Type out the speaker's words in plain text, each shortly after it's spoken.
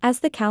As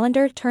the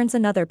calendar turns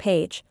another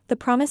page, the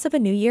promise of a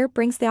new year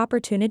brings the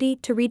opportunity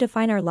to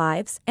redefine our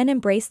lives and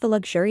embrace the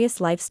luxurious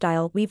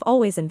lifestyle we've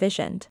always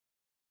envisioned.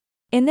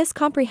 In this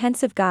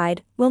comprehensive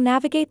guide, we'll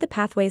navigate the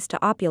pathways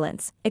to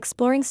opulence,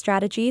 exploring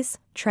strategies,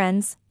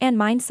 trends, and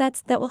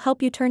mindsets that will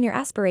help you turn your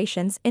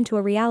aspirations into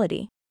a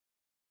reality.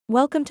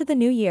 Welcome to the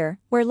new year,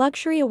 where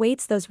luxury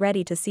awaits those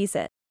ready to seize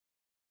it.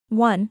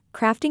 1.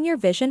 Crafting your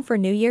vision for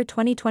New Year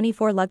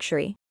 2024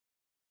 luxury.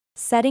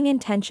 Setting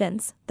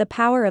intentions, the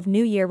power of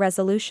New Year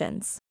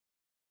resolutions.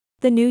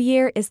 The new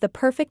year is the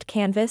perfect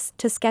canvas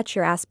to sketch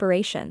your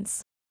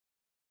aspirations.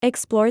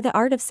 Explore the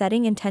art of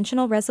setting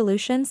intentional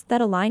resolutions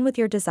that align with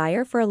your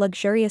desire for a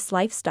luxurious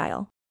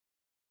lifestyle.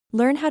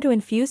 Learn how to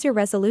infuse your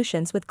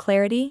resolutions with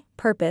clarity,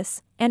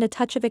 purpose, and a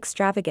touch of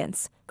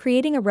extravagance,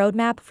 creating a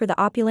roadmap for the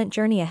opulent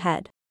journey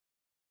ahead.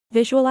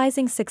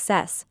 Visualizing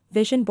success,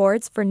 vision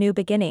boards for new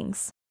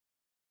beginnings.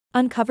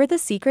 Uncover the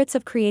secrets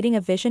of creating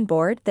a vision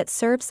board that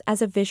serves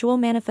as a visual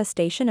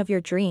manifestation of your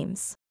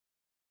dreams.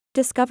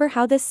 Discover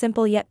how this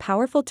simple yet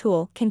powerful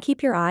tool can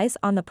keep your eyes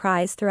on the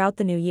prize throughout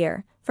the new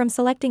year, from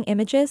selecting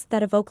images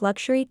that evoke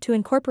luxury to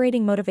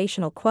incorporating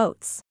motivational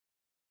quotes.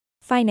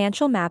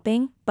 Financial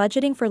mapping,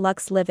 budgeting for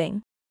luxe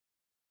living.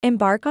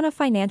 Embark on a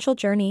financial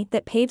journey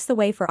that paves the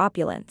way for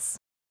opulence.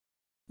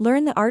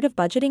 Learn the art of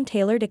budgeting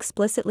tailored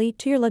explicitly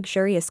to your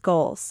luxurious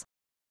goals.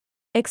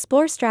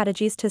 Explore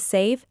strategies to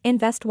save,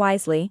 invest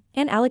wisely,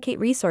 and allocate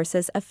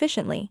resources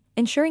efficiently,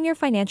 ensuring your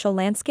financial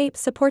landscape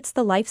supports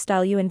the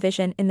lifestyle you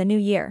envision in the new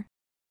year.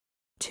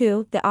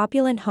 2. The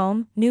opulent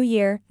home, New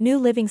Year, new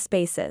living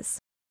spaces.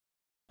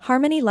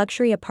 Harmony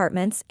Luxury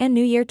Apartments and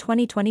New Year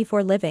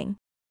 2024 living.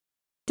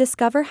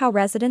 Discover how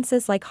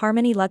residences like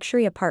Harmony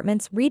Luxury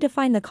Apartments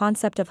redefine the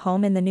concept of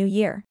home in the new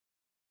year.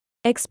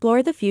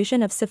 Explore the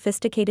fusion of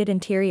sophisticated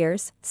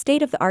interiors,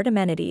 state-of-the-art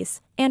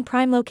amenities, and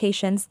prime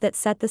locations that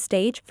set the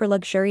stage for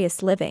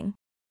luxurious living.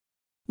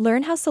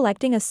 Learn how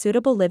selecting a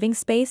suitable living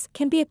space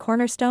can be a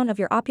cornerstone of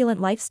your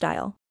opulent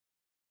lifestyle.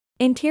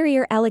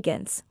 Interior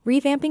elegance,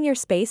 revamping your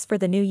space for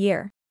the new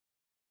year.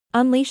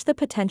 Unleash the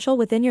potential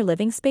within your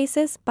living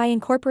spaces by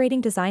incorporating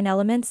design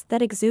elements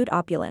that exude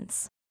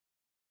opulence.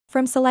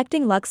 From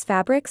selecting luxe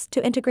fabrics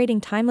to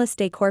integrating timeless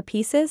decor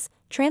pieces,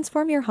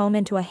 transform your home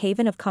into a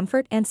haven of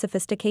comfort and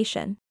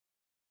sophistication.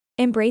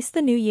 Embrace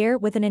the new year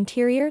with an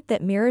interior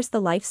that mirrors the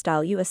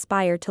lifestyle you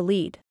aspire to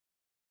lead.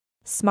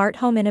 Smart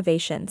home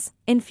innovations,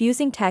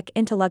 infusing tech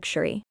into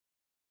luxury.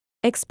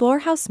 Explore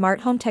how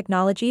smart home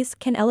technologies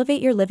can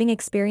elevate your living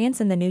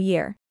experience in the new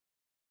year.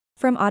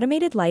 From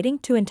automated lighting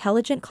to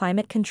intelligent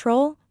climate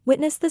control,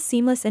 witness the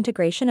seamless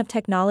integration of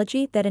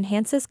technology that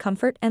enhances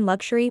comfort and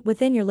luxury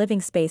within your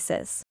living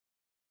spaces.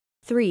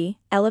 3.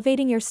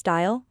 Elevating your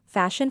style,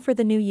 fashion for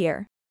the new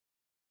year.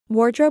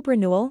 Wardrobe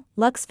renewal,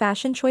 luxe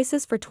fashion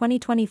choices for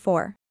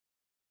 2024.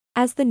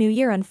 As the new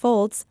year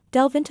unfolds,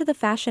 delve into the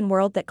fashion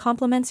world that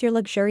complements your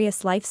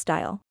luxurious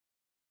lifestyle.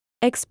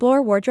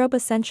 Explore wardrobe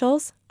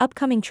essentials,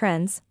 upcoming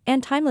trends,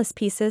 and timeless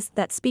pieces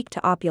that speak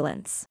to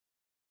opulence.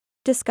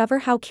 Discover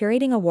how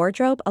curating a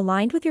wardrobe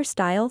aligned with your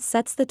style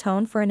sets the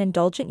tone for an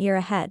indulgent year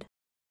ahead.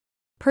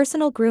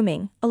 Personal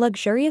grooming, a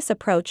luxurious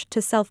approach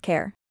to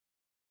self-care.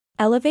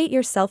 Elevate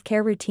your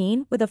self-care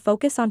routine with a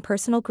focus on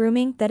personal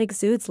grooming that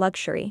exudes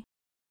luxury.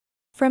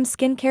 From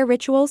skincare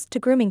rituals to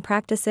grooming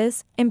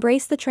practices,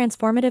 embrace the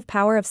transformative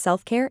power of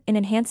self-care in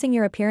enhancing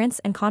your appearance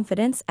and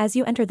confidence as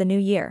you enter the new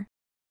year.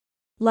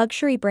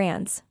 Luxury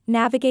brands,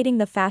 navigating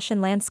the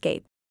fashion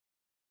landscape.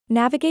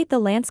 Navigate the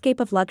landscape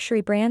of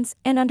luxury brands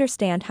and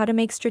understand how to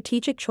make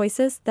strategic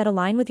choices that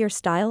align with your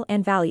style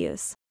and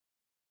values.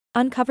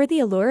 Uncover the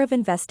allure of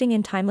investing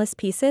in timeless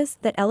pieces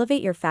that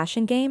elevate your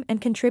fashion game and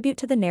contribute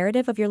to the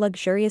narrative of your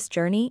luxurious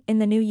journey in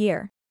the new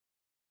year.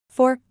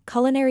 4.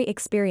 Culinary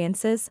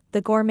experiences, the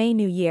gourmet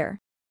new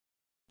year.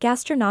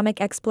 Gastronomic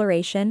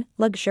exploration,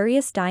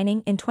 luxurious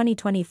dining in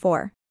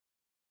 2024.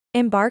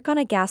 Embark on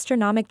a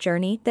gastronomic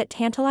journey that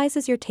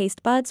tantalizes your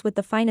taste buds with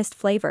the finest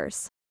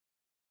flavors.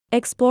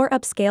 Explore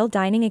upscale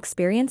dining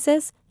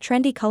experiences,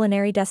 trendy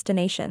culinary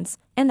destinations,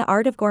 and the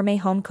art of gourmet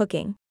home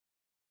cooking.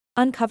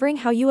 Uncovering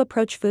how you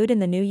approach food in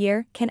the new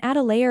year can add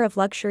a layer of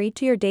luxury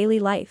to your daily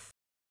life.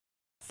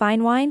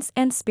 Fine wines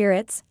and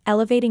spirits,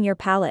 elevating your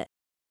palate.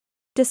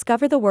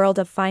 Discover the world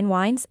of fine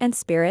wines and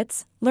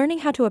spirits, learning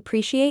how to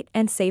appreciate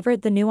and savor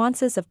the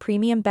nuances of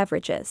premium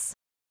beverages.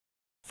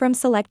 From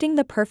selecting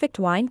the perfect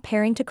wine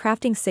pairing to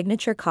crafting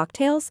signature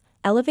cocktails,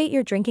 elevate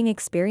your drinking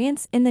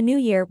experience in the new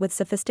year with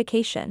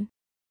sophistication.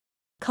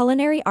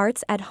 Culinary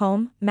arts at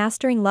home,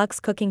 mastering luxe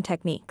cooking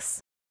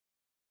techniques.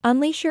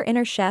 Unleash your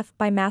inner chef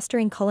by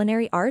mastering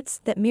culinary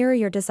arts that mirror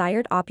your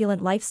desired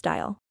opulent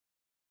lifestyle.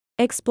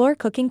 Explore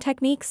cooking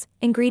techniques,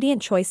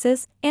 ingredient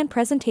choices, and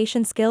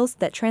presentation skills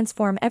that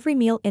transform every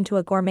meal into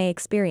a gourmet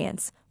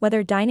experience,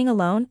 whether dining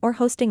alone or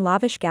hosting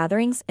lavish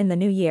gatherings in the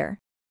new year.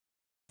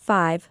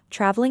 5.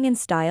 Traveling in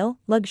style,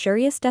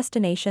 luxurious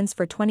destinations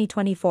for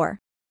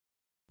 2024.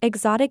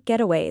 Exotic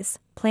getaways,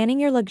 planning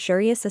your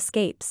luxurious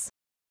escapes.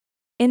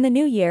 In the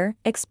new year,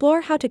 explore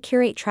how to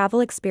curate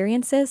travel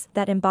experiences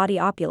that embody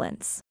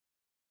opulence.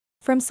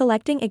 From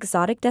selecting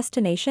exotic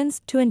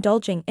destinations to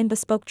indulging in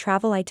bespoke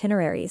travel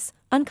itineraries,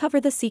 uncover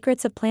the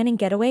secrets of planning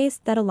getaways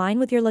that align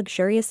with your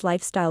luxurious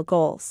lifestyle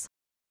goals.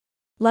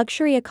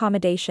 Luxury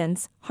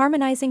accommodations,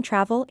 harmonizing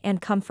travel and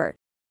comfort.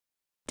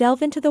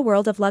 Delve into the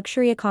world of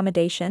luxury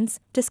accommodations,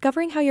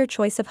 discovering how your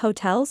choice of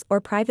hotels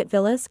or private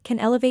villas can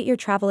elevate your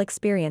travel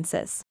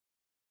experiences.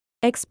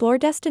 Explore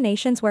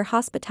destinations where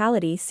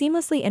hospitality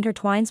seamlessly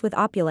intertwines with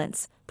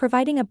opulence,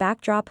 providing a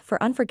backdrop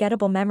for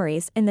unforgettable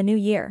memories in the new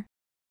year.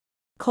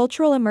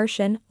 Cultural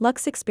immersion,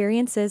 luxe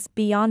experiences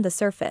beyond the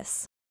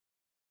surface.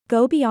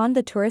 Go beyond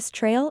the tourist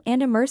trail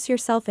and immerse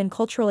yourself in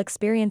cultural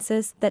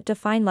experiences that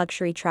define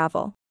luxury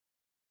travel.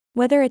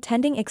 Whether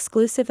attending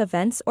exclusive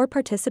events or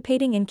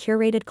participating in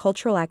curated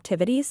cultural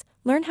activities,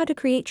 learn how to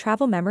create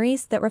travel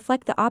memories that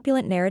reflect the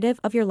opulent narrative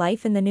of your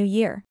life in the new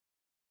year.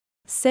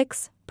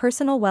 6.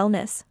 Personal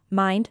wellness,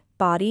 mind,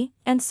 body,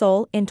 and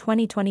soul in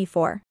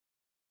 2024.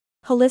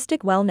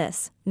 Holistic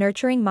wellness,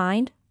 nurturing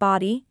mind,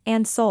 body,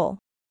 and soul.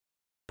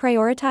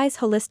 Prioritize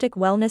holistic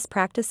wellness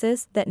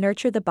practices that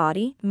nurture the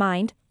body,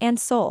 mind, and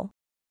soul.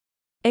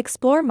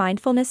 Explore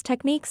mindfulness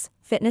techniques,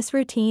 fitness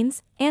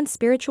routines, and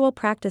spiritual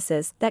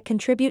practices that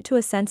contribute to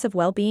a sense of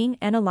well-being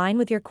and align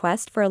with your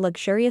quest for a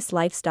luxurious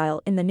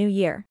lifestyle in the new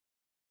year.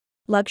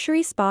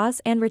 Luxury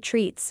spas and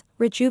retreats,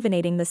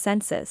 rejuvenating the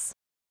senses.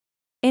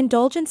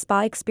 Indulge in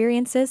spa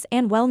experiences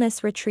and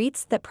wellness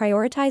retreats that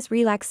prioritize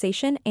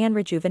relaxation and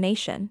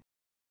rejuvenation.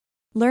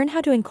 Learn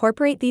how to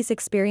incorporate these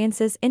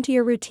experiences into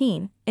your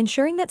routine,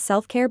 ensuring that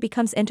self-care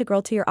becomes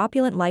integral to your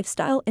opulent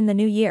lifestyle in the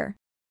new year.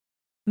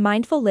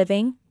 Mindful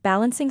living,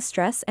 balancing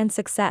stress and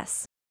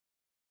success.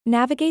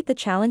 Navigate the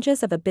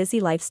challenges of a busy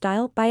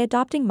lifestyle by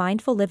adopting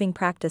mindful living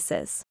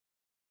practices.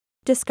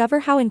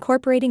 Discover how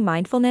incorporating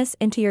mindfulness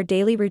into your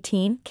daily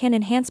routine can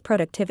enhance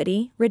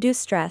productivity, reduce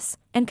stress,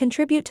 and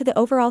contribute to the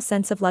overall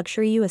sense of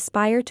luxury you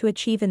aspire to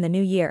achieve in the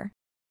new year.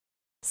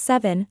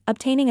 7.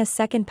 Obtaining a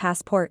second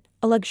passport,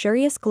 a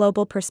luxurious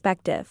global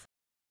perspective.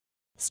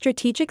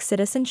 Strategic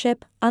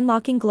citizenship,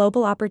 unlocking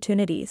global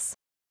opportunities.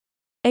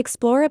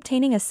 Explore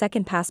obtaining a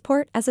second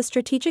passport as a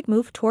strategic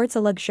move towards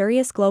a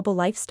luxurious global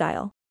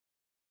lifestyle.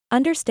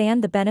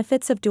 Understand the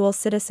benefits of dual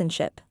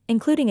citizenship,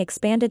 including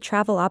expanded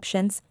travel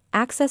options,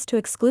 access to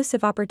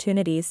exclusive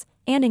opportunities,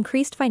 and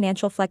increased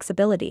financial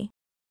flexibility.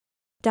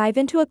 Dive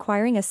into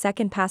acquiring a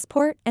second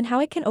passport and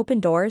how it can open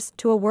doors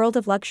to a world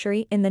of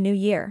luxury in the new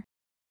year.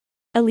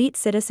 Elite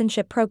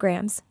citizenship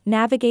programs,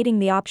 navigating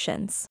the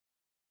options.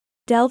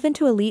 Delve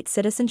into elite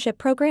citizenship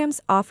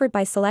programs offered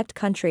by select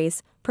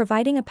countries,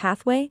 providing a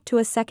pathway to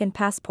a second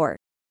passport.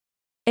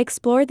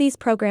 Explore these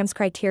programs'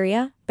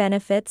 criteria,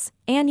 benefits,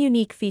 and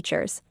unique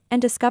features,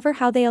 and discover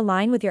how they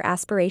align with your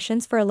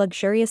aspirations for a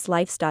luxurious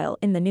lifestyle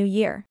in the new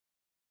year.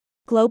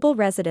 Global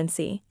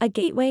residency, a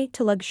gateway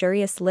to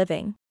luxurious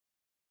living.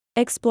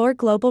 Explore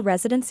global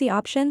residency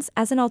options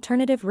as an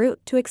alternative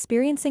route to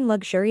experiencing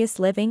luxurious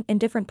living in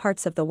different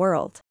parts of the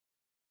world.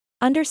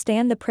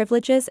 Understand the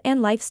privileges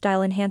and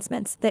lifestyle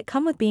enhancements that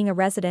come with being a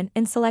resident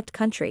in select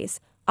countries,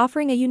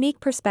 offering a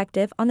unique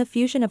perspective on the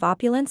fusion of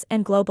opulence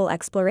and global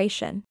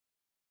exploration.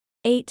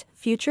 8.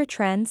 Future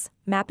trends,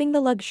 mapping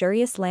the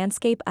luxurious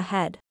landscape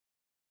ahead.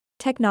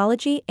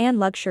 Technology and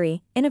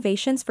luxury,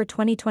 innovations for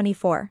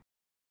 2024.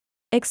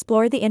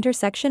 Explore the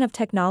intersection of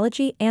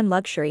technology and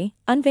luxury,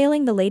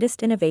 unveiling the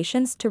latest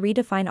innovations to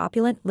redefine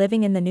opulent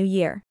living in the new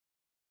year.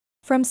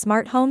 From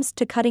smart homes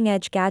to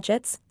cutting-edge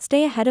gadgets,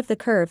 stay ahead of the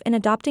curve in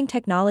adopting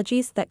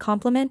technologies that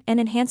complement and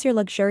enhance your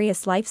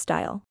luxurious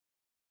lifestyle.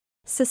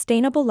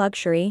 Sustainable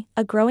luxury,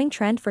 a growing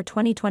trend for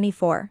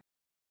 2024.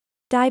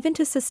 Dive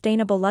into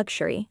sustainable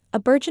luxury, a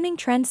burgeoning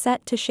trend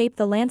set to shape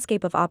the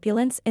landscape of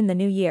opulence in the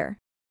new year.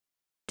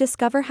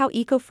 Discover how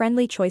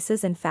eco-friendly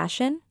choices in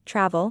fashion,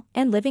 travel,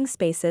 and living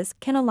spaces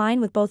can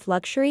align with both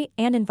luxury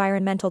and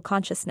environmental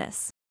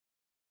consciousness.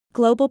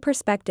 Global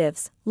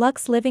perspectives,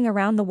 luxe living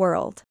around the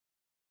world.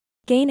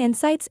 Gain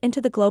insights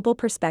into the global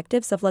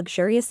perspectives of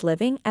luxurious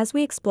living as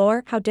we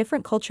explore how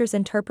different cultures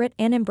interpret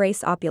and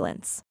embrace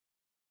opulence.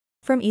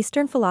 From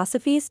Eastern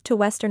philosophies to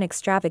Western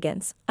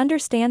extravagance,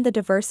 understand the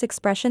diverse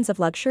expressions of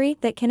luxury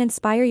that can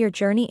inspire your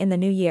journey in the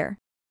new year.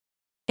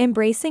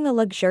 Embracing a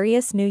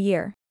luxurious new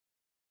year.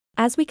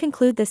 As we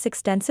conclude this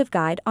extensive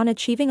guide on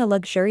achieving a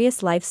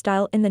luxurious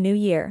lifestyle in the new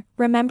year,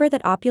 remember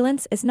that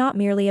opulence is not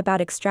merely about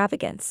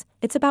extravagance,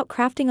 it's about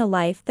crafting a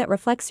life that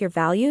reflects your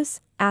values,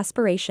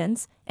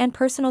 aspirations, and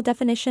personal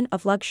definition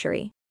of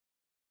luxury.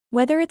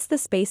 Whether it's the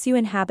space you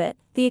inhabit,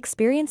 the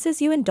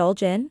experiences you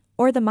indulge in,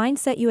 or the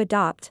mindset you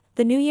adopt,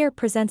 the new year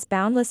presents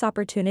boundless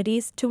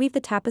opportunities to weave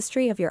the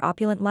tapestry of your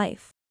opulent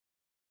life.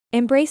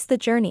 Embrace the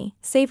journey,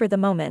 savor the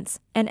moments,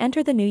 and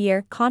enter the new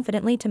year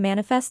confidently to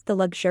manifest the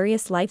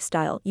luxurious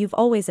lifestyle you've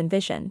always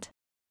envisioned.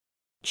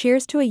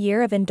 Cheers to a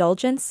year of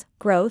indulgence,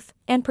 growth,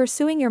 and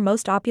pursuing your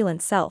most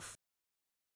opulent self.